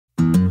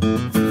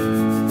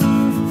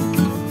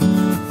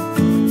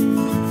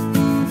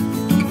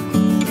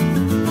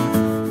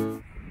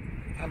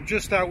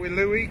just out with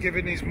Louis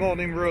giving his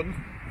morning run,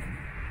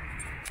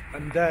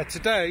 and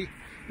today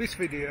this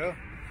video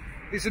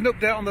is an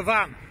update on the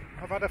van.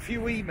 I've had a few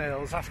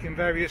emails asking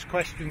various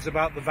questions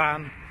about the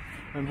van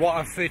and what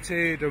I've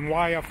fitted and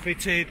why I've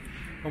fitted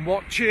and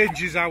what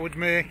changes I would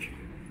make.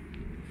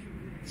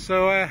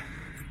 So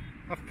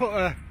I've put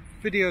a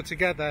video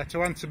together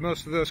to answer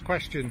most of those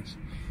questions.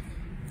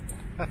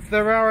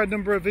 There are a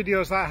number of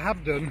videos that I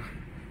have done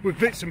with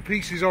bits and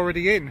pieces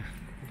already in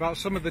about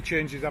some of the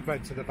changes I've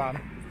made to the van,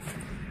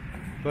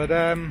 but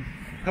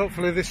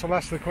hopefully this will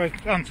answer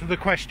the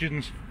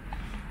questions.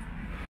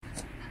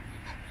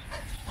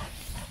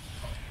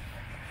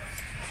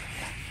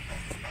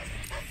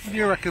 What do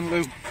you reckon,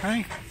 Lou?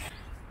 Hey?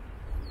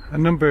 A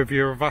number of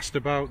you have asked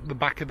about the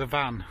back of the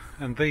van,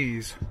 and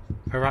these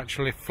are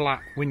actually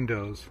flat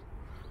windows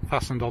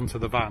fastened onto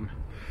the van.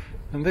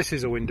 And this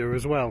is a window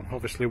as well,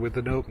 obviously with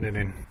an opening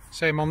in.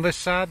 Same on this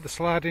side, the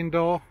sliding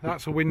door,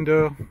 that's a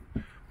window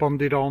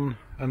bonded on,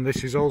 and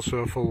this is also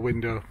a full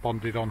window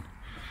bonded on.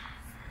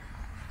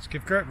 Let's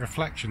give great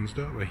reflections,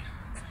 don't we?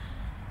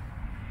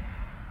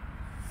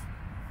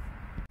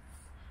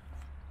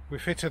 We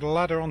fitted a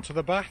ladder onto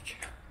the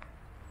back.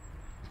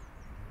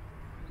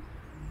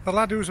 The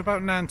ladder was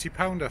about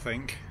 £90, I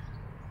think.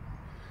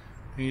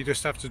 And you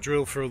just have to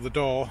drill through the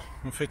door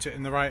and fit it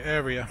in the right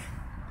area.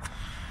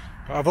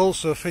 But I've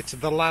also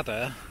fitted the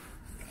ladder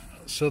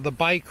so the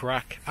bike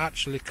rack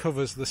actually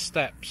covers the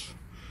steps.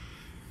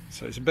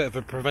 So it's a bit of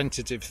a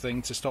preventative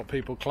thing to stop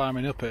people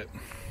climbing up it.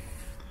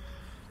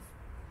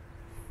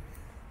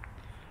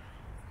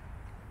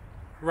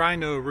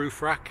 Rhino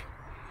roof rack,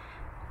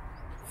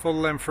 full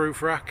length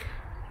roof rack.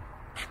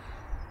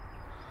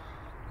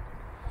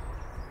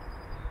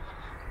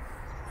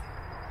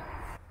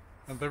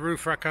 And the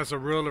roof rack has a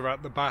roller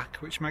at the back,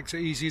 which makes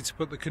it easier to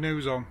put the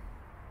canoes on.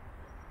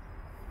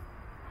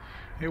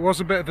 It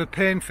was a bit of a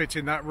pain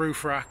fitting that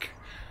roof rack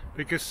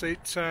because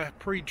it's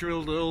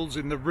pre-drilled holes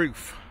in the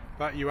roof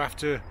that you have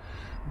to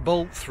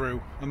bolt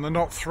through, and they're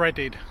not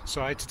threaded,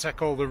 so I had to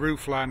take all the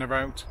roof liner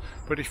out.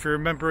 But if you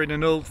remember in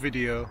an old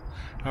video,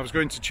 I was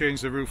going to change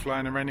the roof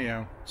liner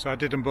anyhow, so I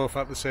did them both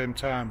at the same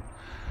time.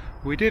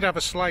 We did have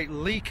a slight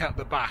leak at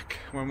the back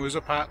when we was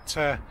up at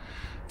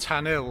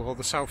Tan Hill, or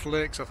the South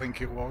Lakes I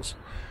think it was.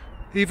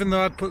 Even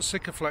though I'd put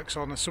Sikaflex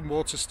on, some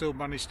water still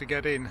managed to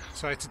get in,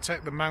 so I had to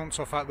take the mounts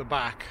off at the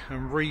back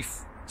and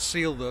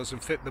re-seal those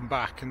and fit them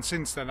back, and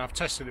since then I've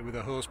tested it with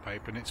a hose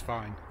pipe and it's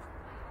fine.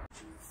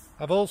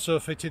 I've also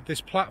fitted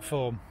this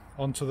platform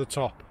onto the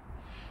top,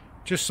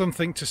 just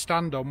something to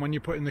stand on when you're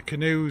putting the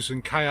canoes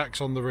and kayaks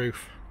on the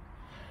roof.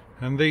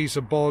 And these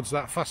are boards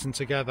that fasten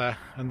together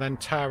and then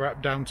tie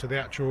wrap down to the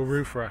actual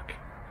roof rack.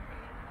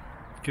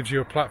 Gives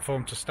you a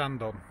platform to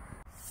stand on.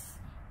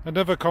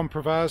 Another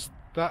compromise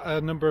that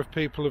a number of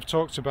people have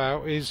talked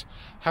about is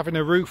having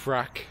a roof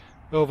rack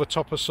over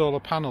top of solar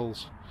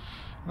panels.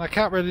 And I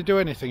can't really do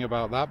anything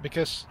about that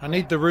because I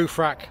need the roof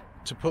rack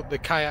to put the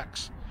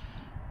kayaks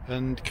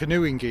and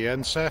canoeing gear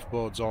and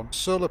surfboards on.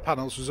 Solar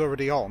panels was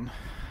already on,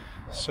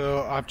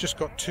 so I've just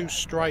got two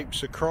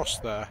stripes across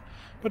there,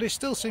 but it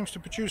still seems to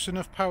produce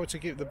enough power to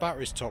keep the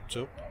batteries topped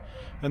up,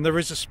 and there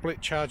is a split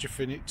charger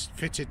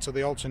fitted to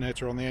the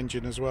alternator on the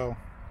engine as well.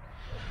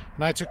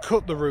 And I had to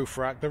cut the roof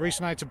rack. The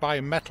reason I had to buy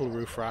a metal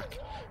roof rack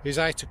is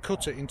I had to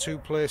cut it in two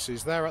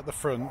places, there at the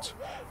front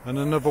and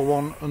another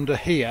one under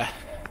here,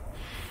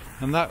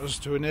 and that was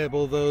to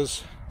enable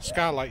those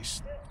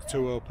skylights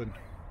to open.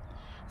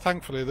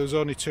 Thankfully there was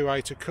only two I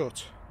had to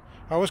cut.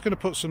 I was going to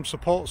put some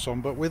supports on,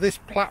 but with this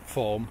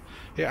platform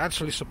it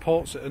actually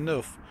supports it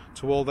enough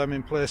to hold them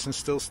in place and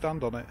still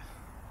stand on it.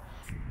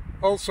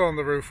 Also on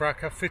the roof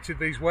rack I've fitted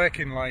these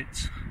working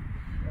lights.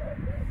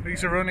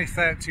 These are only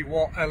 30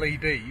 watt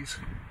LEDs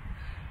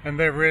and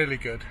they're really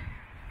good.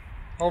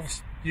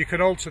 Obviously, you can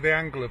alter the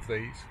angle of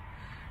these,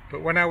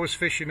 but when I was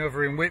fishing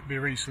over in Whitby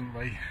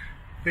recently,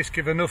 this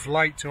gives enough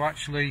light to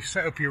actually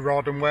set up your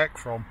rod and work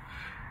from.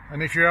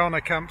 And if you're on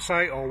a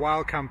campsite or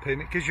wild camping,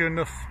 it gives you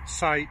enough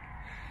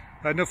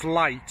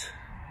light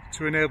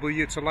to enable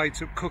you to light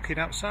up cooking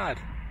outside.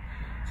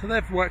 So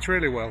they've worked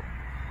really well.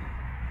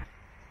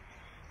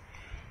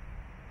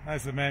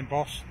 There's the main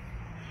boss.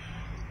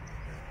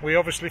 We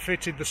obviously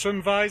fitted the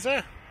sun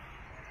visor,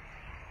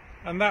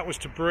 and that was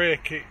to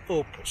break it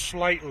up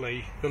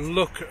slightly, the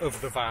look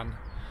of the van,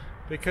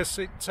 because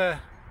it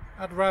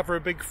had rather a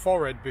big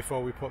forehead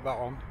before we put that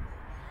on,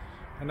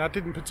 and I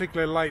didn't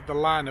particularly like the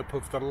lineup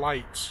of the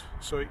lights,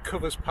 so it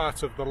covers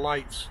part of the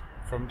lights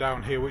from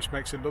down here, which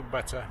makes it look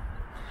better.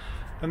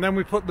 And then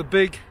we put the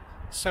big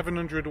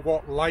 700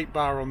 watt light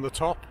bar on the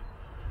top,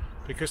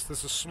 because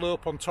there's a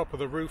slope on top of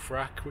the roof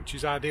rack which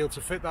is ideal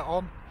to fit that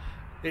on.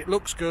 It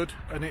looks good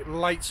and it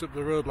lights up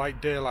the road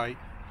like daylight.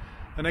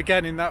 And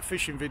again, in that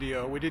fishing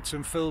video we did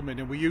some filming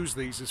and we used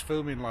these as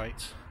filming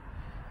lights.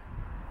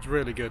 It's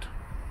really good.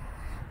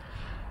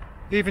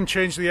 Even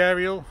changed the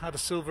aerial, had a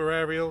silver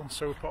aerial,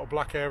 so we put a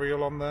black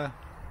aerial on there.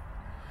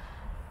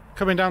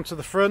 Coming down to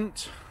the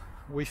front,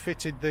 we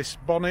fitted this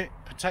bonnet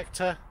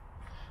protector.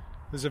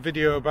 There's a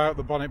video about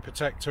the bonnet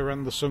protector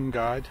and the sun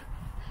guide.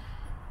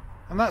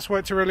 and that's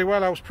worked really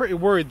well. I was pretty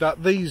worried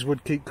that these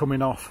would keep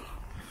coming off,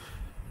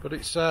 but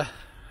it's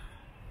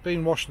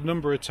been washed a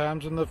number of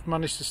times and they've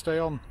managed to stay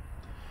on.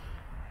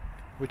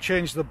 We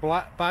changed the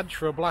black badge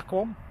for a black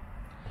one,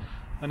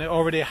 and it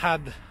already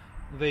had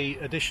the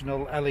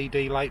additional LED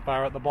light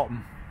bar at the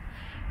bottom,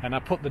 and I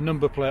put the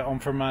number plate on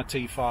from my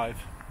T5.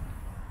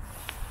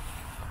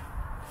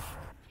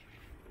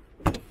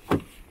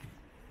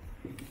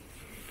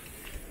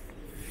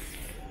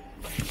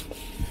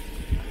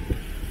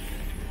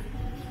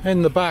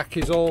 In the back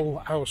is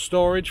all our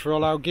storage for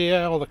all our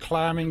gear, all the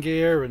climbing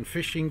gear and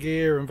fishing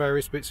gear and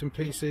various bits and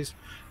pieces.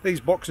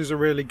 These boxes are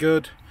really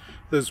good.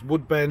 There's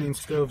wood burning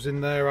stoves in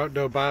there,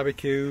 outdoor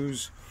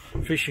barbecues,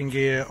 fishing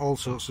gear, all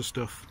sorts of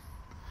stuff.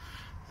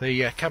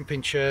 The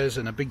camping chairs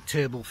and a big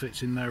table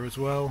fits in there as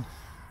well.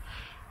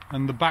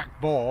 And the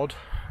back board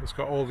has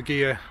got all the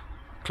gear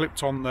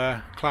clipped on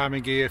there,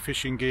 climbing gear,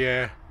 fishing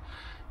gear,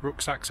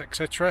 rucksacks,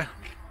 etc.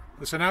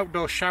 There's an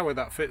outdoor shower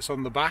that fits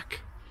on the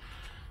back,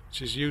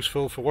 which is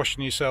useful for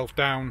washing yourself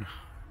down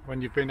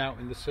when you've been out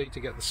in the sea to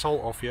get the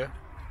salt off you.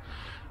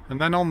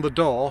 And then on the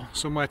door,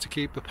 somewhere to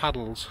keep the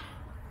paddles.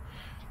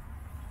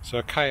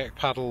 So kayak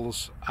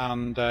paddles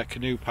and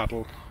canoe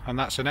paddle, and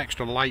that's an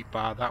extra light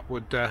bar that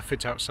would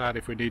fit outside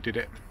if we needed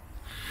it.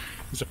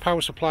 There's a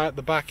power supply at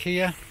the back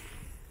here,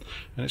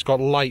 and it's got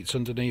lights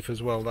underneath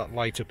as well that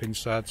light up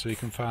inside so you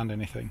can find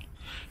anything.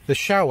 The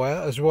shower,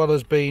 as well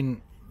as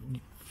being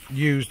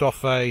used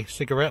off a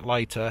cigarette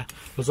lighter,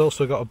 has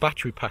also got a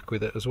battery pack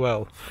with it as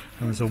well,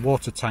 and there's a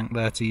water tank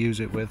there to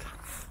use it with.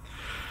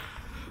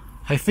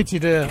 I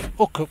fitted a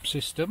hookup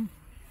system,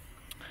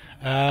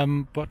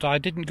 but I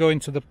didn't go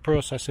into the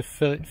process of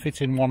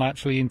fitting one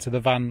actually into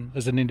the van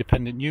as an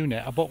independent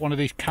unit. I bought one of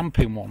these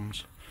camping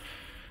ones,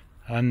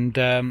 and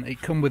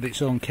it come with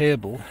its own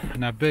cable,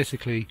 and I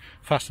basically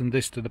fastened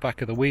this to the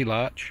back of the wheel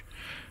arch,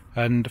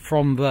 and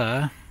from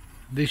there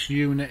this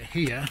unit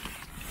here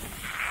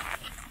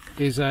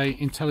is a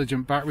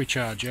intelligent battery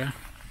charger.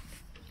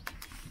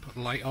 Put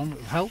the light on, it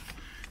will help.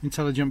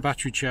 Intelligent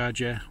battery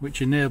charger, which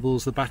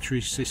enables the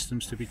battery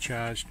systems to be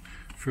charged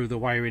through the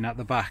wiring at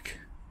the back.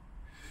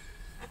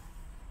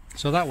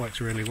 So that works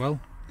really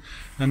well.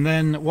 And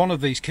then one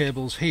of these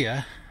cables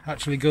here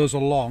actually goes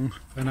along,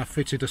 and I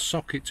fitted a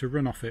socket to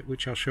run off it,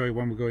 which I'll show you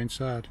when we go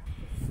inside.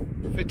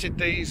 Fitted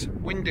these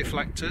wind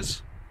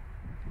deflectors,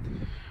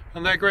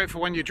 and they're great for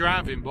when you're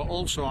driving, but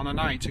also on a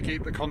night to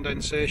keep the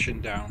condensation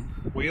down.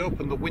 We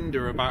open the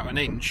window about an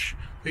inch.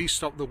 These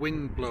stop the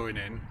wind blowing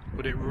in,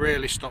 but it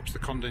really stops the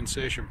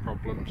condensation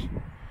problems.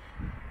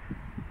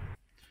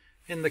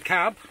 In the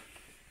cab,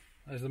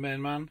 there's the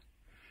main man.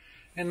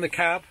 In the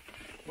cab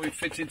we've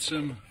fitted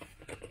some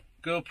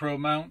GoPro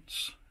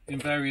mounts in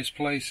various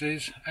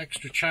places,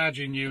 extra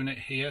charging unit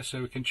here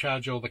so we can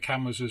charge all the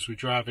cameras as we're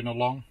driving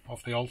along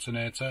off the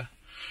alternator,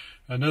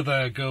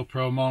 another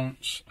GoPro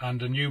mounts,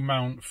 and a new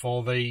mount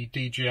for the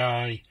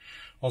DJI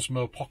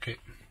Osmo Pocket.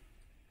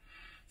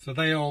 So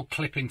they all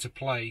clip into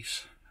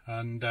place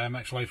and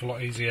makes life a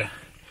lot easier.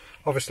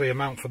 Obviously a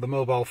mount for the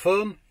mobile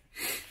phone.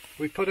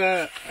 We put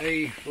a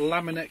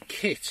laminate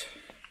kit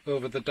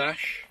over the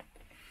dash,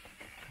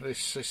 this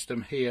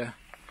system here,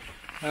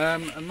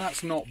 and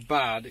that's not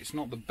bad. It's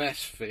not the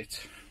best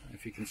fit,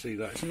 if you can see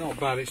that. It's not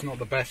bad, it's not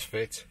the best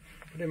fit,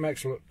 but it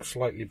makes it look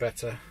slightly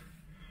better.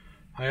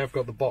 I have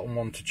got the bottom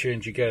one to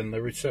change again.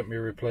 They sent me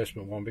a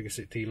replacement one because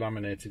it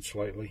delaminated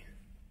slightly.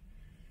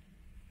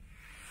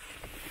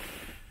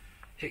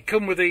 It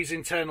come with these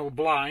internal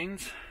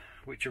blinds,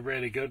 which are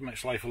really good,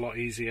 makes life a lot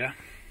easier.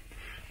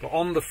 But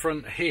on the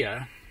front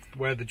here,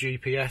 where the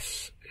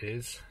GPS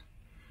is,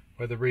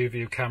 where the rear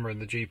view camera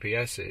and the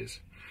GPS is,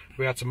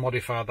 we had to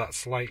modify that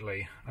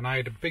slightly, and I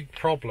had a big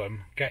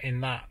problem getting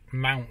that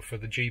mount for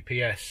the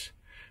GPS,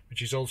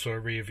 which is also a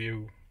rear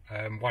view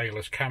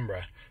wireless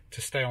camera,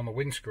 to stay on the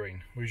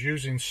windscreen. We was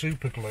using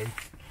super glue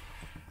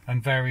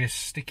and various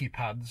sticky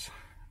pads,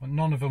 but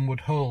none of them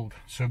would hold,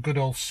 so good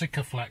old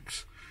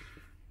Sikaflex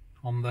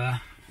on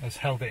there has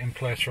held it in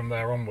place from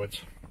there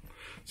onwards.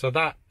 So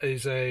that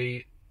is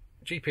a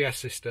GPS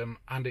system,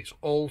 and it's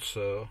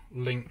also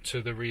linked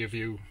to the rear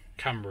view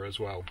camera as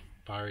well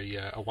by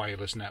a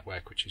wireless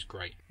network, which is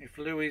great. If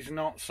Louis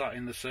not sat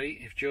in the seat,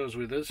 if Joe's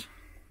with us,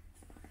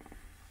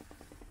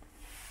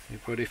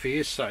 but if he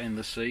is sat in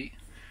the seat,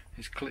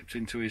 it's clipped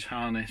into his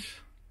harness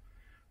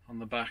on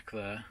the back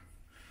there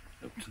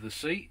up to the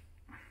seat,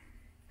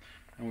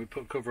 and we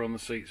put cover on the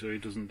seat so he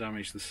doesn't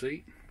damage the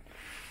seat.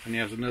 And he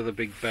has another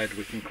big bed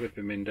we can clip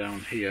him in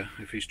down here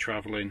if he's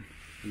travelling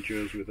and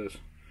Joe's with us,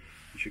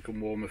 and she can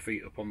warm her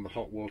feet up on the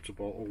hot water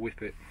bottle,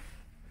 whip it.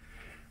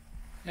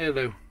 Hey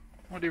Lou,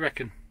 what do you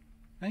reckon?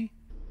 Hey?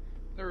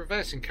 The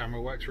reversing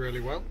camera works really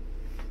well,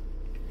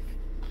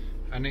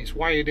 and it's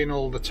wired in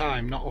all the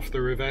time, not off the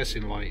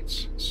reversing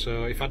lights.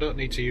 So if I don't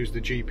need to use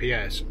the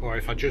GPS, or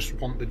if I just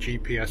want the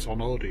GPS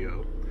on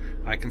audio,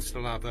 I can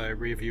still have a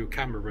rear view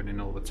camera running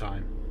all the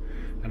time,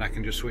 and I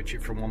can just switch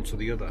it from one to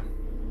the other.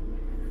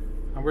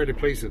 I'm really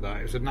pleased with that.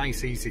 It was a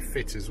nice easy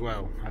fit as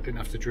well. I didn't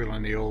have to drill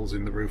any holes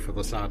in the roof or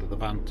the side of the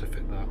van to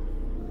fit that.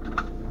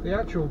 The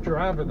actual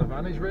drive of the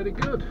van is really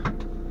good.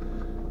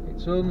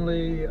 It's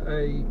only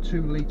a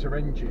 2-litre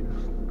engine,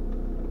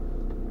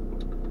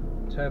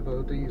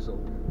 turbo diesel,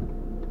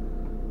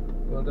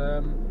 but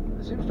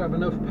it seems to have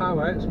enough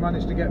power. It's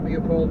managed to get me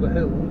up all the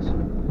hills.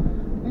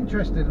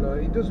 Interesting though,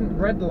 it doesn't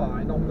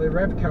redline on the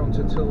rev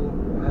counter till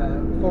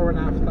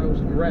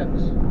 4,500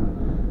 revs,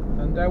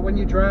 and when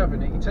you're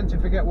driving it you tend to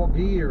forget what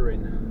gear you're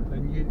in,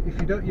 and if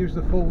you don't use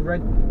the full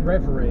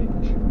rev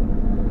range,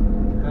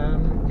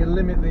 you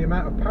limit the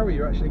amount of power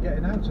you're actually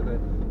getting out of it.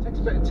 It takes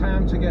a bit of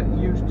time to get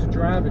used to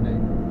driving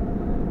it,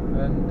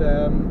 and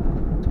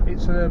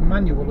it's a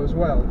manual as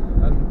well,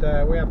 and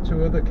we have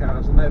 2 other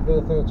cars and they're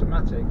both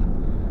automatic,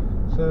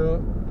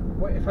 so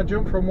if I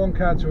jump from one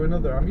car to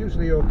another I'm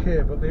usually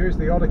okay, but there is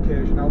the odd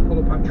occasion I'll pull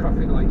up at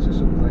traffic lights or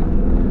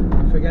something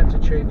and forget to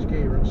change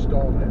gear and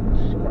stall it,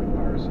 which is quite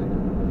embarrassing.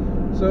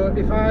 So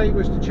if I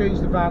was to change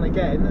the van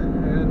again,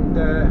 and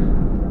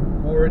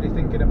I'm already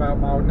thinking about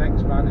my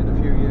next van in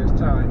a few years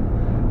time,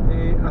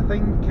 I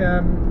think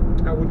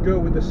I would go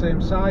with the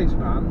same size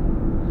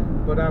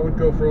van, but I would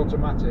go for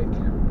automatic.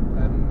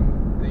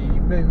 And the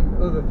main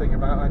other thing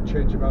I'd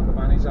change about the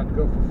van is I'd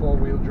go for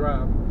 4-wheel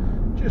drive,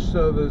 just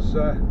so there's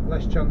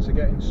less chance of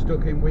getting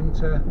stuck in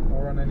winter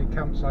or on any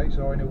campsites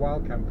or any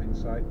wild camping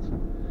sites.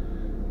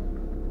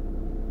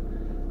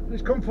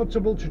 It's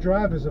comfortable to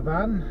drive as a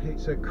van.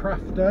 It's a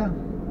Crafter,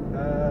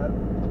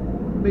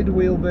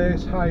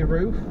 mid-wheelbase, high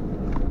roof,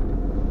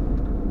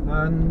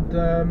 and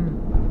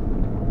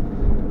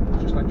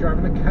it's just like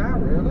driving a car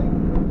really.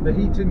 The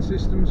heating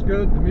system's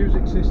good, the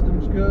music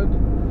system's good,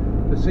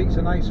 the seats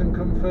are nice and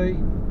comfy.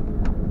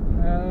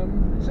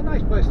 It's a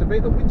nice place to be.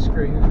 The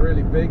windscreen is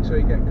really big so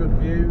you get good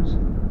views.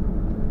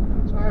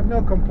 So I have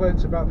no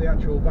complaints about the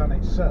actual van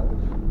itself.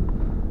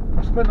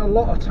 I've spent a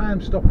lot of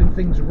time stopping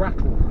things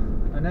rattle,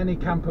 and any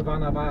camper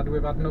van I've had,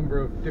 we've had a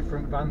number of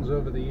different vans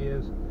over the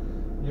years,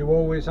 you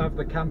always have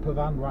the camper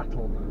van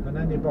rattle, and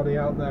anybody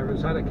out there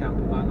who's had a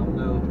camper van will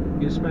know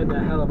you spend a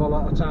hell of a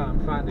lot of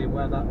time finding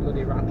where that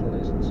bloody rattle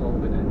is and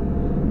solving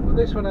it. But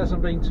this one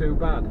hasn't been too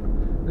bad.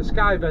 The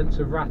sky vents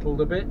have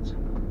rattled a bit,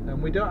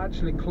 and we don't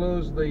actually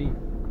close the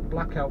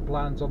blackout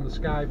blinds on the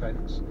sky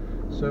vents,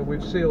 so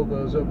we've sealed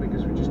those up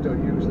because we just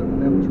don't use them.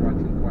 They was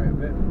rattling quite a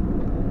bit.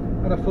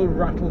 Had a full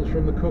rattles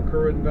from the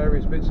cooker and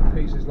various bits and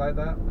pieces like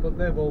that, but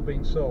they've all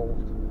been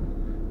solved.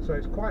 So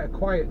it's quite a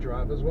quiet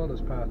drive as well,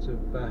 as part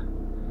of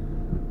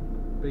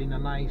being a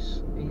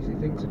nice, easy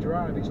thing to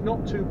drive. It's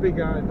not too big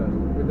either,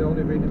 with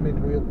only being a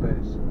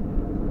mid-wheelbase.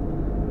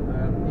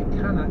 You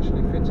can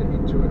actually fit it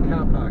into a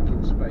car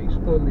parking space,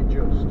 only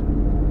just,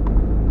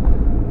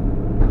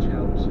 which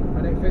helps,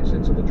 and it fits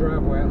into the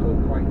driveway at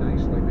home quite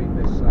nicely, being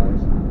this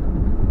size.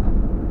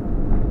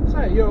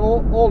 So yeah,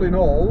 all in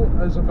all,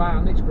 as a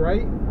van it's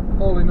great.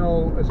 All in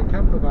all, as a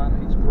camper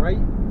van it's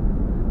great.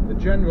 The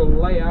general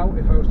layout,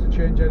 if I was to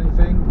change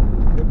anything,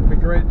 wouldn't be a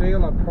great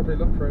deal. I'd probably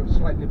look for a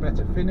slightly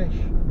better finish,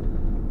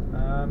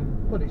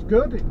 but it's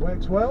good, it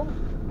works well.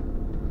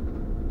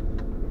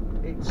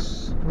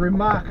 It's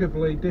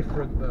remarkably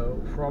different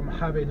though from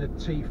having a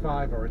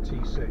T5 or a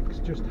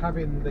T6. Just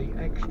having the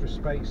extra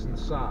space and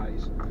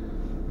size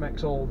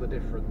makes all the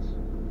difference.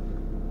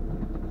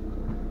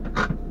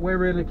 We're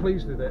really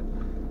pleased with it.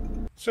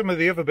 Some of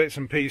the other bits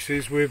and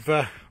pieces we've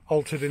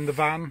altered in the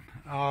van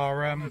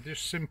are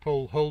just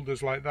simple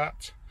holders like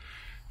that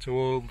to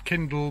hold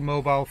Kindle,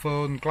 mobile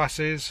phone,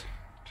 glasses,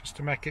 just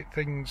to make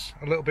things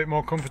a little bit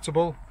more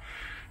comfortable.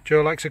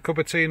 Jo likes a cup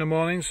of tea in the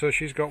morning, so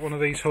she's got one of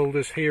these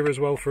holders here as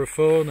well for a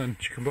phone, and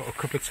she can put a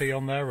cup of tea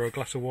on there or a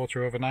glass of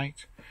water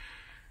overnight.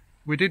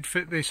 We did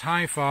fit this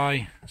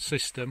hi-fi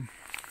system.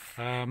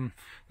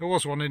 There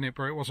was one in it,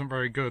 but it wasn't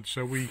very good,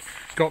 so we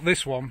got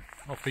this one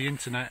off the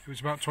internet. It was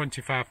about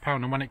 £25,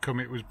 and when it came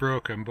it was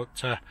broken,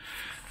 but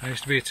I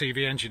used to be a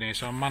TV engineer,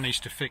 so I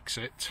managed to fix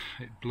it.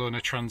 It'd blown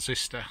a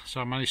transistor,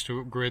 so I managed to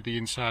upgrade the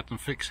inside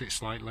and fix it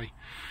slightly.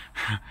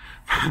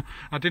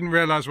 I didn't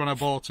realise when I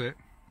bought it,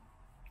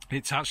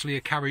 it's actually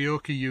a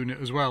karaoke unit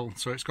as well,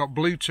 so it's got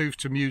Bluetooth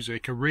to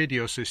music, a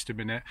radio system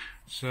in it,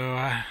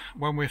 so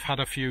when we've had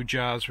a few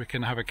jars we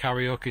can have a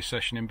karaoke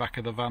session in back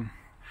of the van.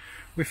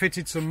 We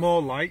fitted some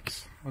more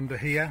lights under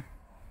here,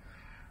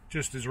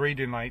 just as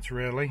reading lights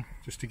really,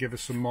 just to give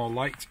us some more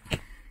light.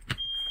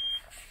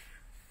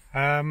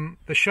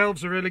 The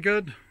shelves are really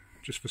good,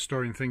 just for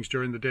storing things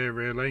during the day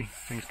really,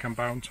 things can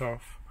bounce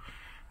off.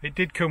 It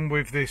did come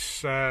with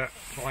this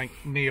like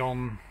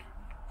neon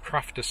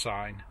Crafter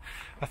sign.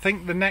 I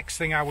think the next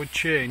thing I would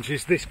change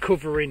is this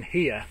cover in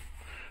here.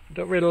 I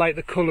don't really like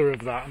the colour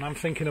of that, and I'm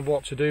thinking of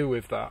what to do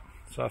with that,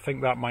 so I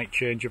think that might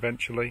change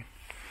eventually.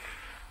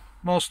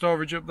 More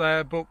storage up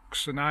there,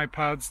 books and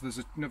iPads. There's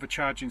another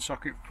charging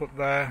socket put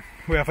there.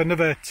 We have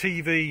another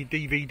TV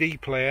DVD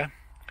player,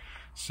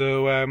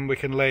 so we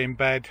can lay in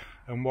bed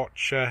and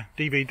watch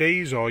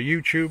DVDs or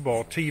YouTube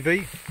or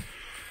TV.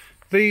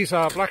 These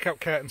are blackout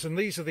curtains, and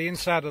these are the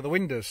inside of the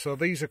windows, so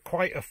these are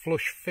quite a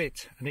flush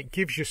fit, and it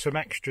gives you some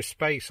extra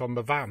space on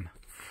the van.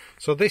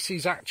 So this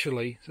is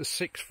actually a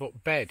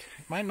 6-foot bed.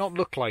 It might not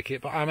look like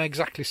it, but I'm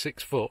exactly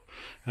 6 foot,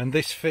 and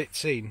this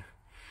fits in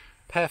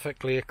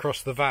perfectly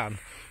across the van,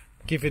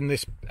 giving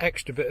this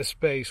extra bit of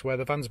space where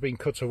the van's been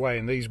cut away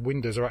and these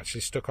windows are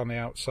actually stuck on the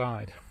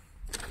outside.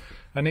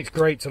 And it's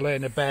great to lay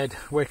in a bed,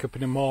 wake up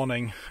in the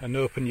morning and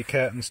open your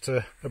curtains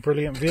to a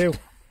brilliant view,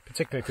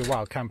 particularly if you're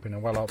wild camping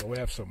and well out the way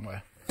of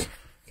somewhere.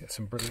 Get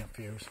some brilliant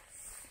views.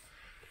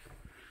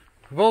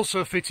 We've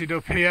also fitted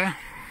up here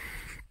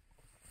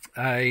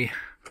a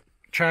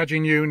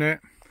charging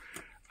unit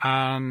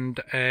and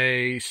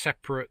a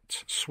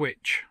separate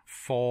switch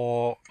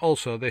for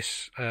also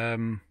this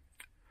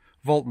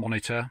volt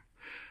monitor,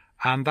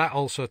 and that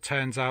also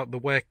turns on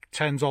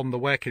the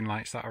working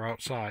lights that are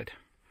outside.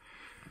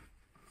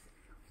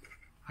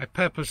 I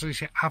purposely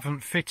haven't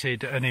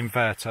fitted an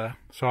inverter,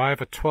 so I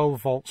have a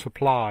 12 volt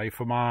supply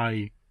for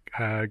my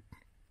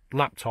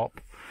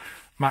laptop,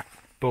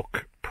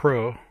 MacBook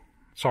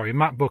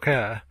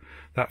Air,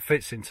 that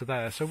fits into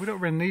there, so we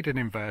don't really need an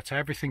inverter.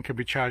 Everything can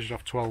be charged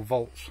off 12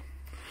 volts.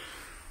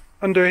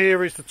 Under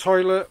here is the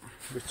toilet.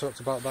 We've talked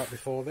about that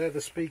before. There are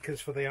the speakers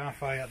for the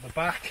Hi-Fi at the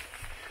back,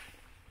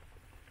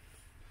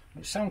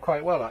 which sound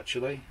quite well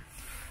actually.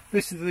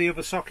 This is the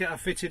other socket I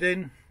fitted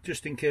in,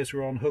 just in case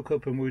we're on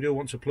hookup and we do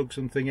want to plug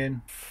something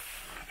in.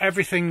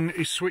 Everything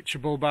is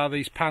switchable by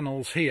these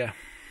panels here.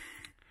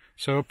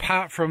 So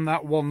apart from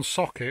that one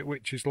socket,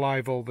 which is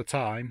live all the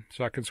time,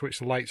 so I can switch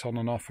the lights on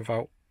and off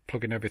without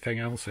plugging everything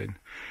else in,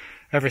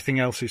 everything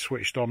else is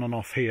switched on and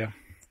off here.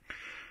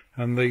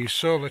 And the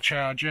solar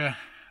charger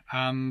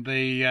and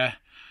the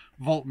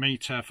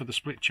voltmeter for the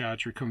split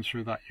charger comes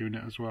through that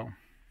unit as well.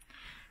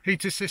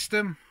 Heater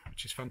system,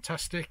 which is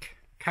fantastic.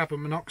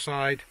 Carbon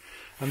monoxide,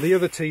 and the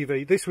other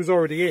TV, this was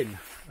already in,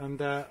 and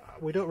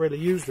we don't really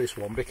use this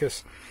one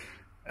because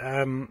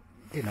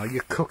you know,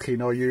 you're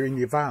cooking or you're in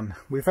your van.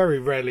 We very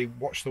rarely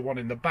watch the one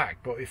in the back,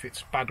 but if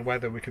it's bad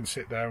weather we can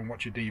sit there and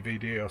watch a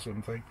DVD or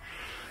something.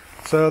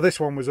 So this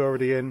one was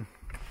already in,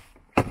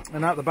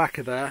 and at the back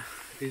of there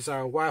is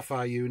our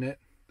Wi-Fi unit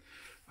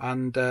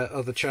and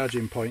other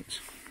charging points.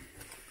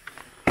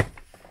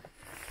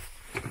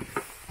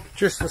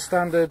 Just the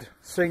standard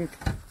sink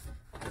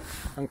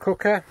and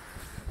cooker.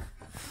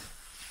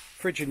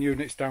 Fridging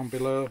units down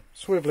below,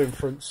 swivelling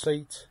front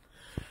seat,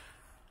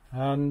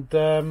 and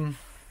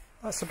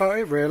that's about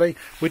it really.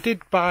 We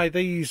did buy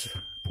these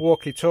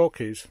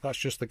walkie-talkies, that's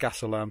just the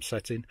gas alarm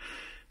setting.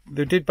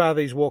 They did buy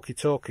these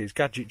walkie-talkies,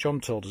 Gadget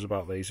John told us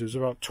about these, it was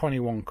about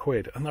 21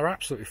 quid, and they're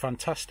absolutely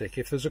fantastic.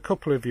 If there's a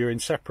couple of you in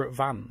separate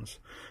vans,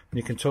 and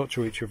you can talk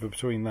to each other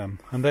between them,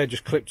 and they're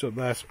just clipped up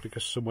there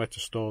because somewhere to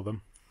store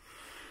them.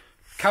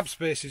 Cab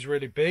space is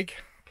really big.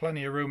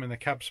 Plenty of room in the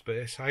cab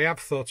space. I have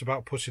thought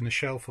about putting a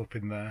shelf up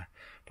in there,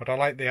 but I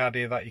like the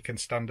idea that you can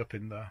stand up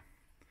in there.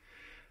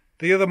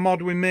 The other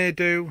mod we may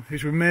do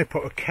is we may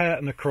put a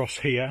curtain across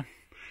here,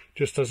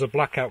 just as a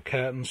blackout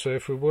curtain, so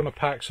if we want to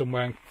park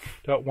somewhere and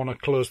don't want to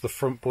close the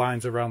front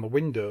blinds around the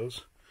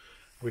windows,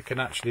 we can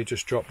actually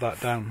just drop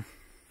that down.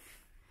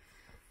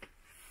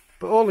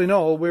 But all in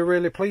all, we're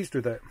really pleased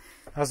with it.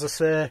 As I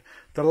say,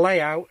 the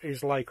layout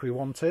is like we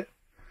want it.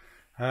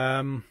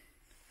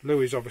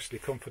 Louis is obviously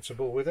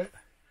comfortable with it.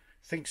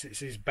 Thinks it's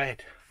his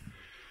bed,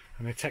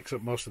 and he takes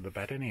up most of the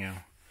bed anyhow.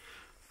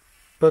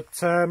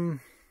 But I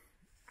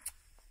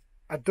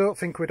don't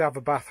think we'd have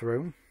a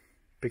bathroom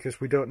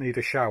because we don't need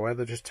a shower.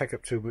 They just take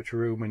up too much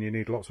room and you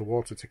need lots of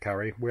water to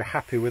carry. We're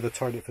happy with the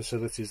toilet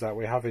facilities that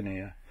we have in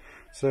here.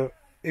 So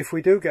if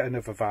we do get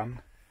another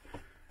van,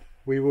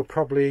 we will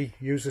probably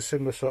use a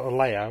similar sort of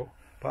layout,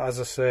 but as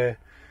I say,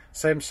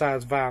 same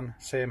size van,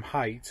 same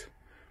height,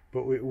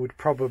 but it would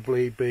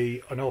probably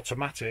be an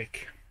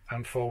automatic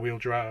and four-wheel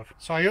drive.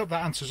 So I hope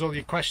that answers all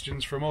your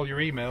questions from all your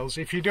emails.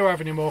 If you do have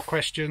any more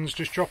questions,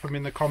 just drop them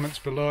in the comments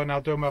below and I'll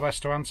do my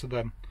best to answer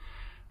them.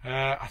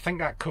 I think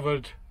that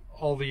covered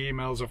all the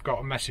emails I've got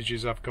and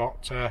messages I've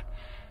got,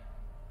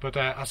 but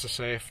as I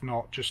say, if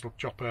not, just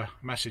drop a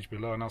message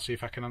below and I'll see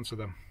if I can answer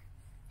them.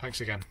 Thanks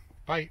again.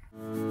 Bye.